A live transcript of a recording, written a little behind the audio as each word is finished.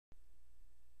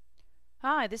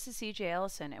Hi, this is CJ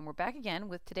Ellison, and we're back again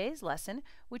with today's lesson,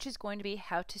 which is going to be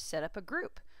how to set up a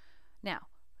group. Now,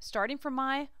 starting from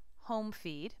my home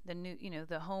feed,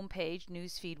 the home page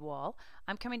news feed wall,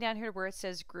 I'm coming down here to where it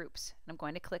says groups, and I'm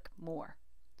going to click more.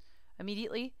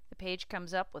 Immediately, the page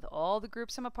comes up with all the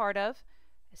groups I'm a part of.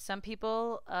 Some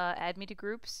people add me to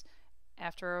groups.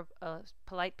 After a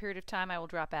polite period of time, I will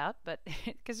drop out, but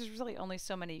because there's really only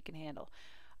so many you can handle.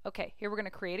 Okay, here we're going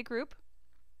to create a group.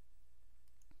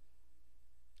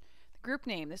 Group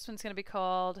name, this one's going to be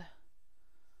called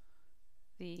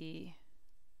the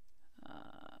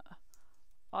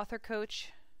Author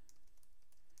Coach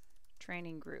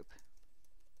Training Group.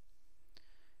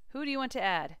 Who do you want to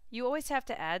add? You always have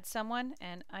to add someone,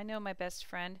 and I know my best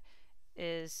friend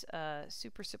is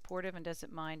super supportive and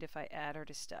doesn't mind if I add her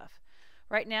to stuff.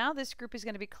 Right now, this group is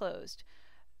going to be closed.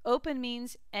 Open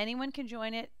means anyone can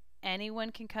join it, anyone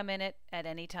can come in it at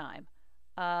any time.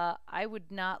 I would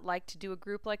not like to do a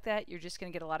group like that. You're just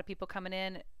going to get a lot of people coming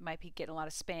in. It might be getting a lot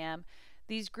of spam.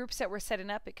 These groups that we're setting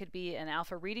up, it could be an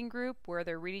alpha reading group where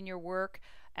they're reading your work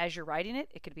as you're writing it.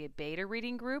 It could be a beta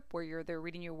reading group where they're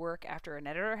reading your work after an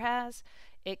editor has.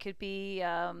 It could be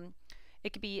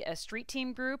a street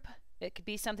team group. It could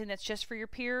be something that's just for your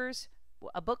peers,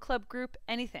 a book club group,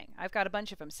 anything. I've got a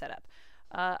bunch of them set up.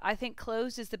 I think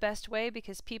closed is the best way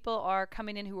because people are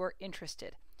coming in who are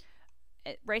interested.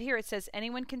 Right here it says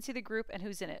anyone can see the group and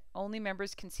who's in it. Only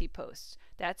members can see posts.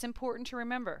 That's important to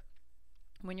remember.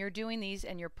 When you're doing these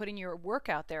and you're putting your work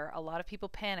out there, a lot of people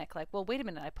panic like, well, wait a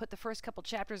minute, I put the first couple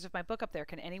chapters of my book up there.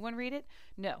 Can anyone read it?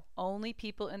 No, only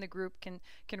people in the group can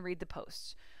read the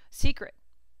posts. Secret.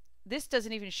 This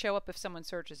doesn't even show up if someone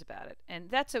searches about it, and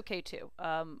that's okay too.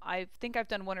 I think I've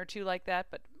done one or two like that,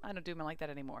 but I don't do them like that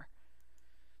anymore.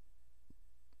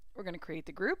 We're going to create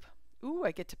the group. Ooh, I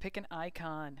get to pick an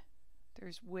icon.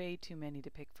 There's way too many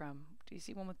to pick from. Do you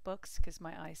see one with books? Because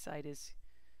my eyesight is...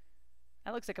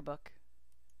 That looks like a book.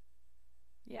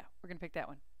 Yeah, we're going to pick that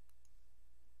one.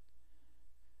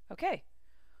 Okay.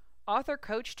 Author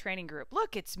Coach Training Group.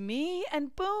 Look, it's me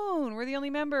and Boone. We're the only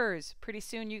members. Pretty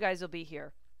soon you guys will be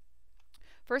here.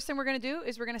 First thing we're going to do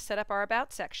is we're going to set up our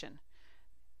About section.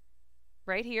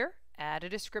 Right here, add a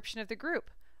description of the group.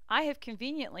 I have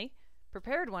conveniently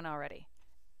prepared one already.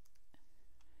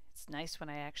 It's nice when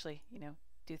I actually,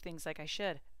 do things like I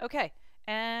should. Okay,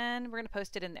 and we're going to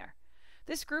post it in there.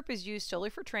 This group is used solely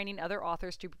for training other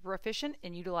authors to be proficient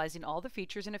in utilizing all the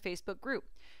features in a Facebook group.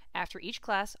 After each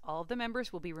class, all of the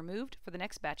members will be removed for the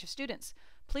next batch of students.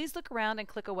 Please look around and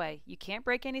click away. You can't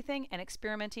break anything, and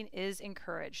experimenting is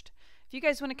encouraged. If you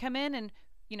guys want to come in and,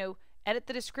 edit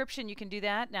the description, you can do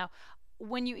that. Now,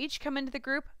 when you each come into the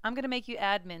group, I'm going to make you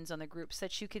admins on the group so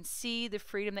that you can see the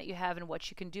freedom that you have and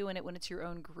what you can do in it when it's your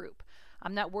own group.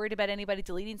 I'm not worried about anybody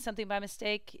deleting something by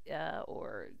mistake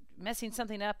or messing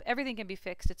something up. Everything can be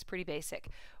fixed. It's pretty basic.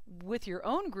 With your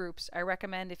own groups, I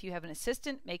recommend if you have an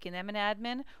assistant, making them an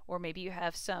admin, or maybe you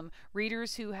have some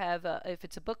readers who have, if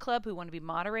it's a book club, who want to be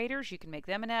moderators, you can make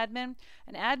them an admin.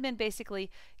 An admin basically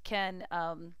can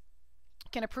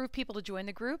approve people to join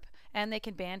the group, and they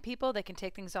can ban people, they can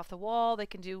take things off the wall, they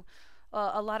can do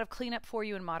a lot of cleanup for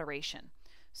you in moderation.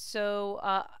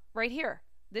 So right here,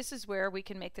 this is where we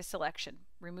can make the selection.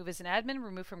 Remove as an admin,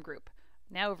 remove from group.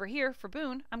 Now over here, for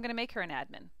Boone, I'm going to make her an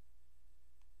admin.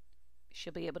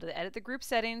 She'll be able to edit the group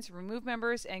settings, remove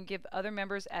members, and give other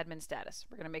members admin status.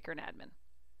 We're going to make her an admin.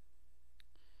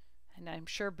 And I'm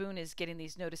sure Boone is getting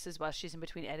these notices while she's in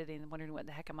between editing and wondering what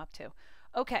the heck I'm up to.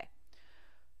 Okay.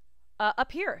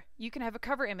 Up here, you can have a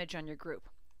cover image on your group.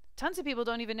 Tons of people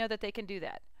don't even know that they can do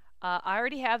that. I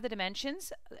already have the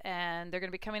dimensions, and they're going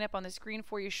to be coming up on the screen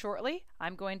for you shortly.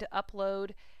 I'm going to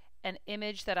upload an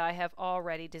image that I have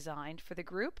already designed for the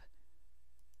group,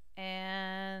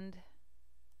 and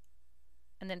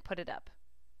then put it up.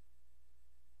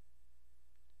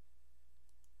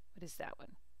 What is that one?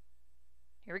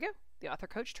 Here we go, the Author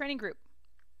Coach Training Group.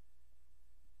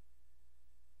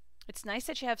 It's nice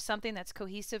that you have something that's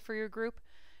cohesive for your group.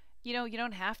 You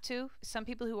don't have to. Some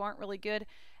people who aren't really good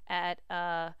at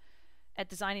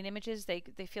designing images, they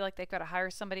feel like they've got to hire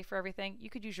somebody for everything. You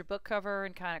could use your book cover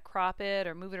and kind of crop it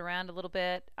or move it around a little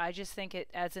bit. I just think it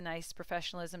adds a nice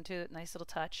professionalism to it, nice little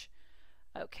touch.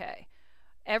 Okay.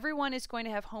 Everyone is going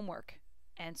to have homework,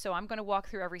 and so I'm going to walk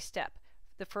through every step.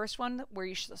 The first one, where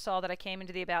you saw that I came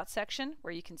into the About section,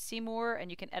 where you can see more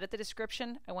and you can edit the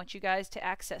description, I want you guys to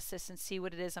access this and see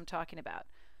what it is I'm talking about.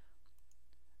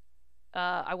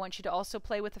 I want you to also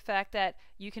play with the fact that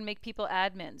you can make people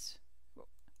admins.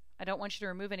 I don't want you to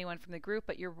remove anyone from the group,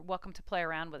 but you're welcome to play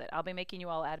around with it. I'll be making you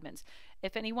all admins.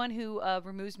 If anyone who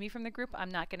removes me from the group,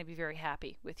 I'm not going to be very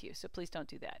happy with you, so please don't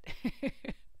do that.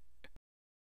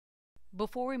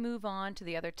 Before we move on to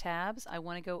the other tabs, I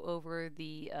want to go over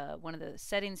the one of the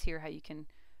settings here, how you can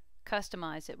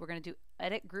customize it. We're going to do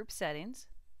Edit Group Settings.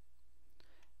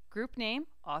 Group name,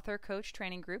 Author Coach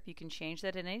Training Group. You can change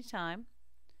that at any time.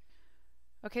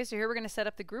 Okay, so here we're going to set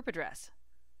up the group address.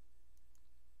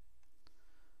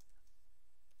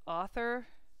 Author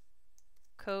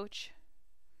Coach,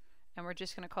 and we're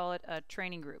just going to call it a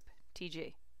training group,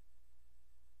 TG.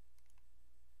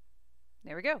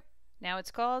 There we go. Now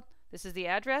it's called, this is the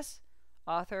address,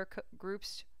 Facebook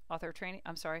groups, Author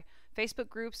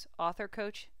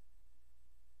Coach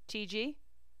TG.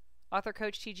 Author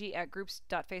Coach TG at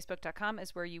groups.facebook.com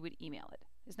is where you would email it.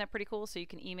 Isn't that pretty cool? So you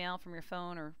can email from your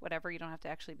phone or whatever. You don't have to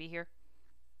actually be here.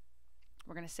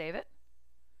 We're going to save it.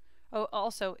 Oh,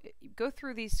 also, go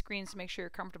through these screens to make sure you're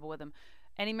comfortable with them.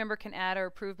 Any member can add or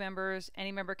approve members.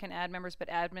 Any member can add members, but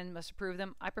admin must approve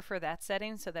them. I prefer that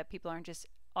setting so that people aren't just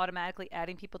automatically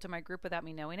adding people to my group without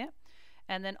me knowing it.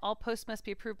 And then all posts must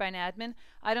be approved by an admin.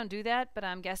 I don't do that, but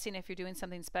I'm guessing if you're doing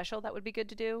something special, that would be good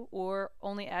to do. Or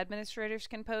only administrators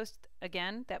can post.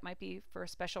 Again, that might be for a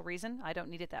special reason. I don't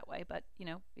need it that way, but you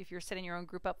know, if you're setting your own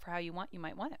group up for how you want, you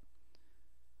might want it.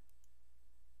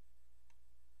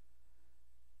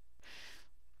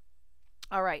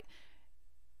 All right,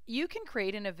 you can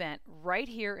create an event right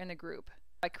here in the group.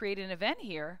 I create an event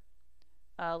here.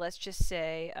 Let's just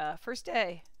say first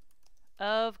day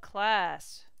of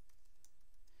class.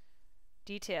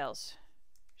 Details.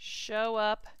 Show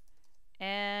up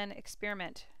and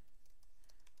experiment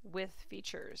with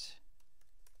features.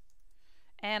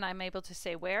 And I'm able to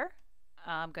say where.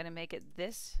 I'm going to make it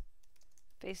this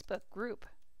Facebook group.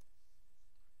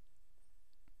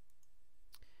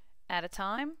 At a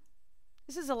time.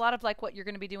 This is a lot of like what you're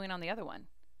going to be doing on the other one,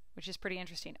 which is pretty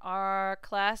interesting. Our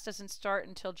class doesn't start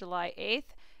until July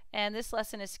 8th, and this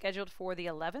lesson is scheduled for the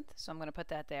 11th, so I'm going to put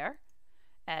that there.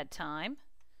 Add time.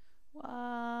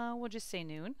 We'll just say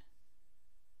noon.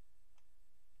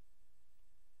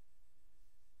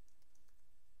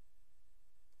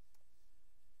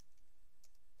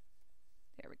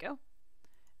 There we go.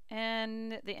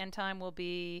 And the end time will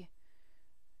be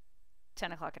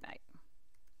 10 o'clock at night.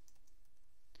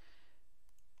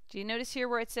 Do you notice here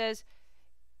where it says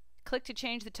click to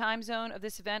change the time zone of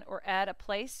this event or add a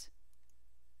place?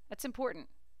 That's important.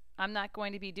 I'm not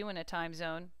going to be doing a time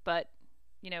zone, but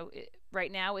you know, right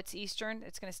now it's Eastern.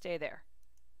 It's going to stay there.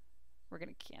 We're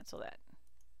going to cancel that.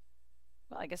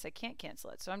 Well, I guess I can't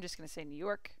cancel it, so I'm just going to say New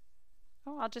York.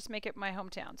 Oh, I'll just make it my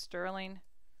hometown, Sterling,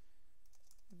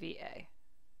 VA.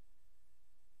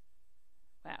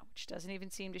 Wow, which doesn't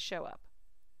even seem to show up.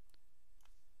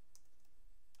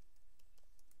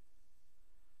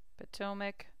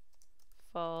 Potomac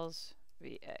Falls,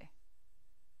 VA.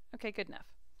 Okay, good enough.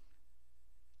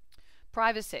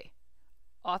 Privacy.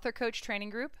 Author Coach Training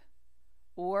Group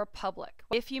or public.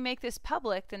 If you make this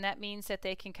public, then that means that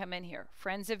they can come in here.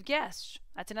 Friends of guests,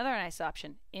 that's another nice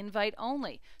option. Invite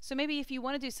only. So maybe if you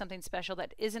want to do something special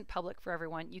that isn't public for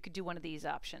everyone, you could do one of these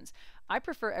options. I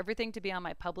prefer everything to be on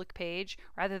my public page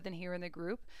rather than here in the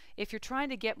group. If you're trying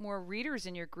to get more readers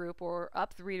in your group or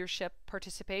up the readership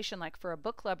participation, like for a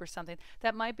book club or something,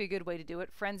 that might be a good way to do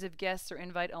it. Friends of guests or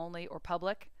invite only or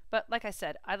public. But like I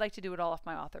said, I like to do it all off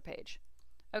my author page.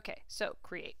 Okay, so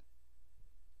create.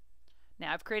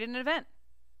 Now I've created an event.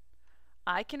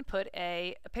 I can put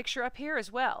a picture up here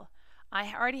as well.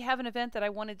 I already have an event that I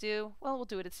want to do. Well, we'll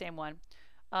do it the same one.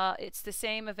 It's the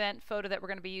same event photo that we're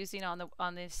going to be using on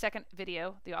the second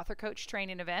video, the Author Coach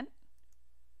Training event.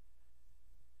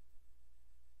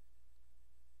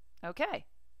 Okay,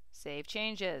 save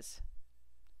changes.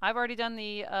 I've already done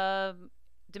the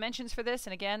dimensions for this,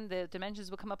 and again, the dimensions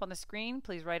will come up on the screen.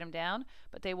 Please write them down,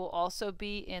 but they will also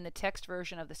be in the text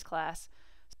version of this class.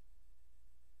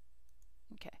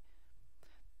 Okay.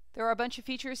 There are a bunch of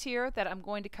features here that I'm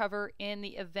going to cover in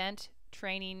the event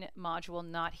training module,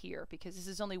 not here, because this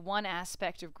is only one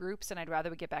aspect of groups, and I'd rather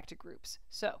we get back to groups.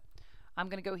 So I'm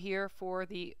going to go here for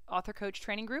the Author Coach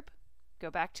Training Group,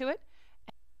 go back to it.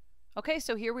 Okay,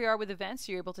 so here we are with events.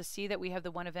 You're able to see that we have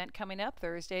the one event coming up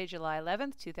Thursday, July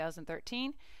 11th,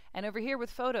 2013. And over here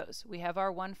with photos, we have our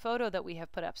one photo that we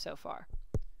have put up so far.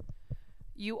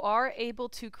 You are able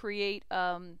to create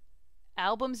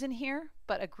albums in here,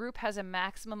 but a group has a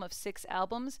maximum of 6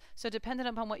 albums. So depending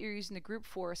upon what you're using the group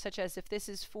for, such as if this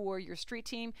is for your street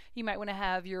team, you might want to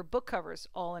have your book covers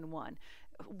all in one.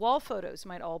 Wall photos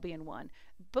might all be in one.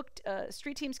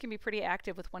 Street teams can be pretty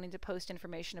active with wanting to post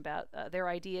information about their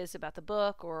ideas about the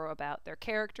book or about their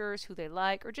characters, who they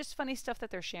like, or just funny stuff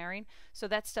that they're sharing. So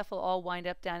that stuff will all wind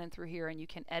up down and through here, and you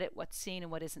can edit what's seen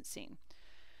and what isn't seen.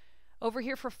 Over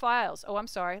here for files. Oh, I'm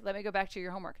sorry. Let me go back to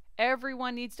your homework.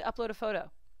 Everyone needs to upload a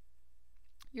photo.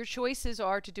 Your choices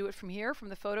are to do it from here, from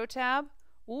the photo tab,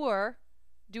 or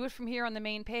do it from here on the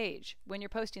main page when you're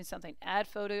posting something. Add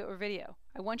photo or video.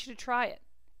 I want you to try it.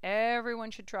 Everyone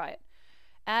should try it.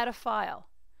 Add a file.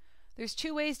 There's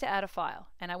two ways to add a file,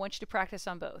 and I want you to practice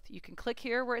on both. You can click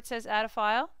here where it says add a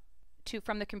file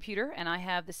from the computer, and I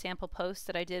have the sample post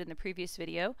that I did in the previous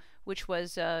video, which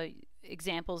was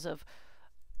examples of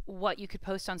what you could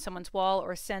post on someone's wall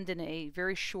or send in a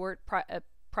very short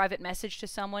private message to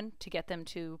someone to get them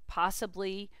to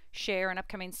possibly share an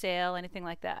upcoming sale, anything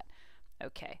like that.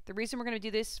 Okay, the reason we're going to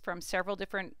do this from several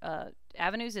different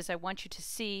avenues is I want you to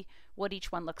see what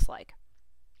each one looks like.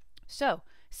 So,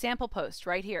 sample post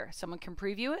right here. Someone can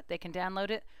preview it, they can download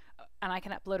it, and I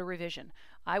can upload a revision.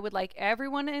 I would like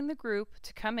everyone in the group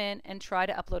to come in and try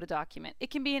to upload a document. It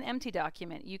can be an empty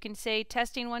document. You can say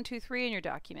testing 1, 2, 3 in your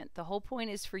document. The whole point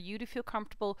is for you to feel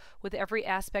comfortable with every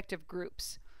aspect of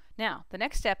groups. Now, the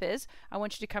next step is I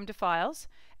want you to come to files,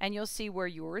 and you'll see where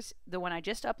yours, the one I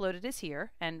just uploaded, is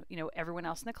here, and everyone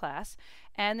else in the class.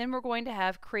 And then we're going to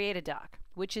have create a doc,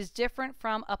 which is different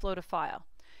from upload a file.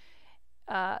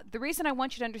 The reason I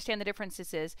want you to understand the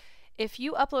differences is if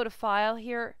you upload a file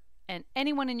here, and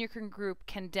anyone in your group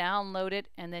can download it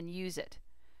and then use it,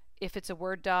 if it's a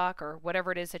Word doc or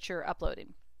whatever it is that you're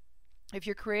uploading. If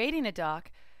you're creating a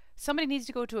doc, somebody needs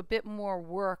to go to a bit more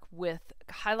work with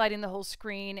highlighting the whole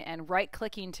screen and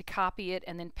right-clicking to copy it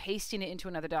and then pasting it into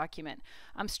another document.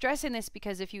 I'm stressing this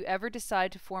because if you ever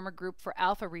decide to form a group for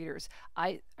alpha readers,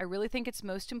 I really think it's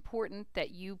most important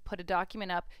that you put a document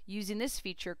up using this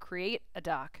feature, create a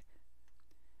doc,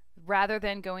 rather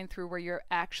than going through where you're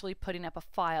actually putting up a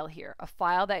file here, a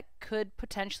file that could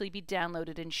potentially be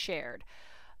downloaded and shared.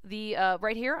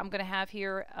 Right here, I'm going to have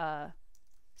here a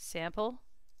sample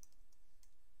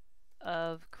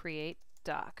of create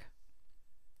doc,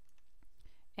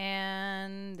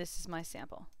 and this is my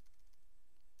sample.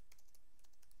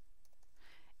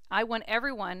 I want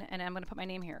everyone, and I'm going to put my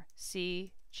name here,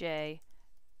 C.J.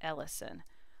 Ellison.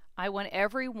 I want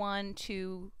everyone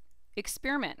to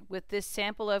experiment with this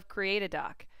sample of create a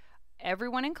doc.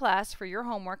 Everyone in class, for your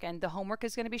homework, and the homework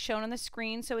is going to be shown on the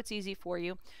screen so it's easy for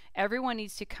you, everyone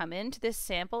needs to come into this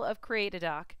sample of create a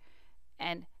doc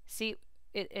and see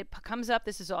it comes up.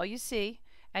 This is all you see,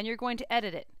 and you're going to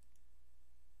edit it.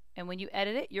 And when you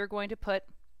edit it, you're going to put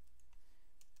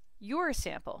your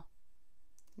sample.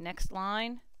 Next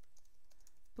line,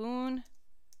 Boone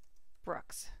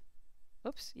Brooks.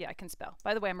 Oops, yeah, I can spell.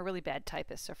 By the way, I'm a really bad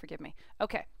typist, so forgive me.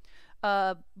 Okay,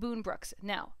 Boone Brooks.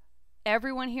 Now,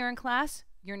 everyone here in class,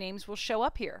 your names will show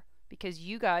up here because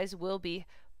you guys will be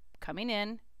coming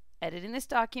in, editing this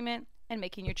document, and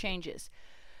making your changes.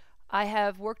 I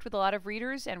have worked with a lot of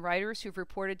readers and writers who've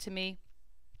reported to me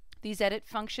these edit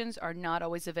functions are not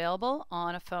always available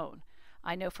on a phone.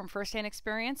 I know from firsthand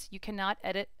experience you cannot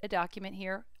edit a document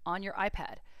here on your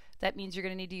iPad. That means you're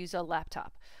going to need to use a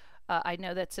laptop. I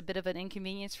know that's a bit of an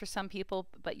inconvenience for some people,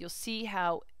 but you'll see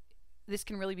how this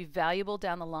can really be valuable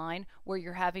down the line where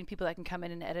you're having people that can come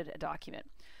in and edit a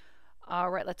document. All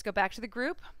right, let's go back to the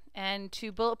group. And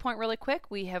to bullet point really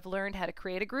quick, we have learned how to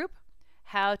create a group,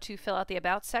 how to fill out the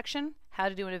About section, how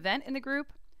to do an event in the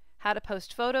group, how to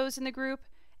post photos in the group,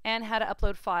 and how to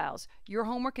upload files. Your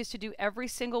homework is to do every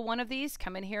single one of these.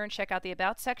 Come in here and check out the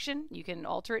About section. You can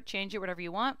alter it, change it, whatever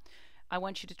you want. I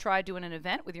want you to try doing an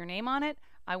event with your name on it.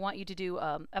 I want you to do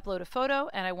upload a photo,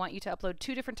 and I want you to upload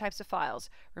 2 different types of files.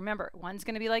 Remember, one's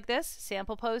going to be like this,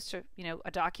 sample post, or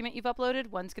a document you've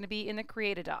uploaded. One's going to be in the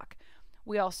create a doc.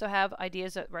 We also have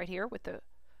ideas right here with the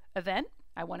event.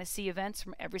 I want to see events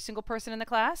from every single person in the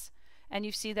class, and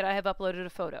you see that I have uploaded a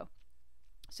photo.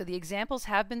 So the examples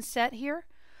have been set here.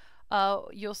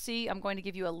 You'll see I'm going to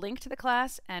give you a link to the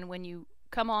class, and when you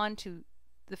come on to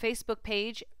the Facebook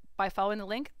page by following the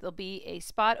link, there'll be a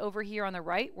spot over here on the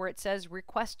right where it says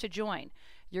request to join.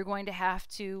 You're going to have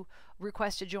to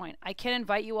request to join. I can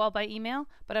invite you all by email,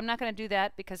 but I'm not going to do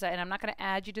that because and I'm not going to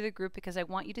add you to the group because I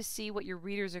want you to see what your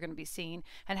readers are going to be seeing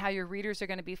and how your readers are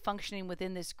going to be functioning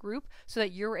within this group so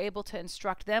that you're able to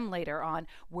instruct them later on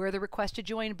where the request to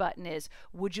join button is.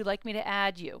 Would you like me to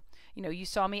add you? You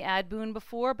saw me add Boone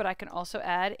before, but I can also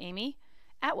add Amy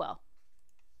Atwell.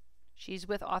 She's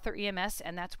with Author EMS,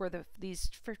 and that's where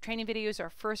these training videos are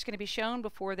first going to be shown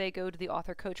before they go to the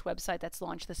Author Coach website that's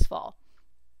launched this fall.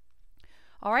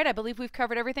 All right, I believe we've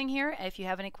covered everything here. If you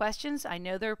have any questions, I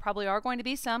know there probably are going to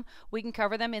be some. We can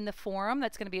cover them in the forum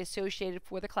that's going to be associated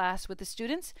for the class with the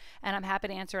students, and I'm happy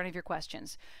to answer any of your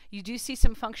questions. You do see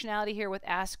some functionality here with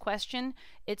Ask Question.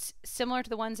 It's similar to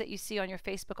the ones that you see on your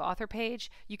Facebook author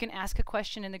page. You can ask a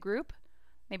question in the group.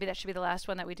 Maybe that should be the last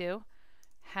one that we do.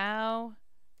 How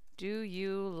do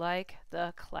you like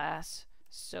the class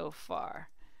so far?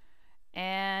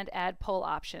 And add poll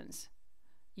options.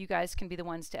 You guys can be the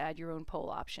ones to add your own poll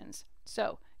options.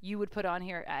 So you would put on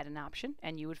here, add an option,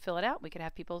 and you would fill it out. We could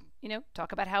have people,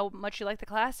 talk about how much you like the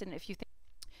class, and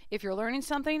if you're learning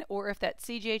something, or if that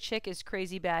CJ chick is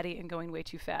crazy batty and going way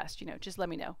too fast, just let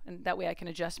me know. And that way I can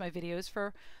adjust my videos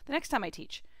for the next time I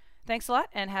teach. Thanks a lot,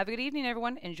 and have a good evening,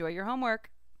 everyone. Enjoy your homework.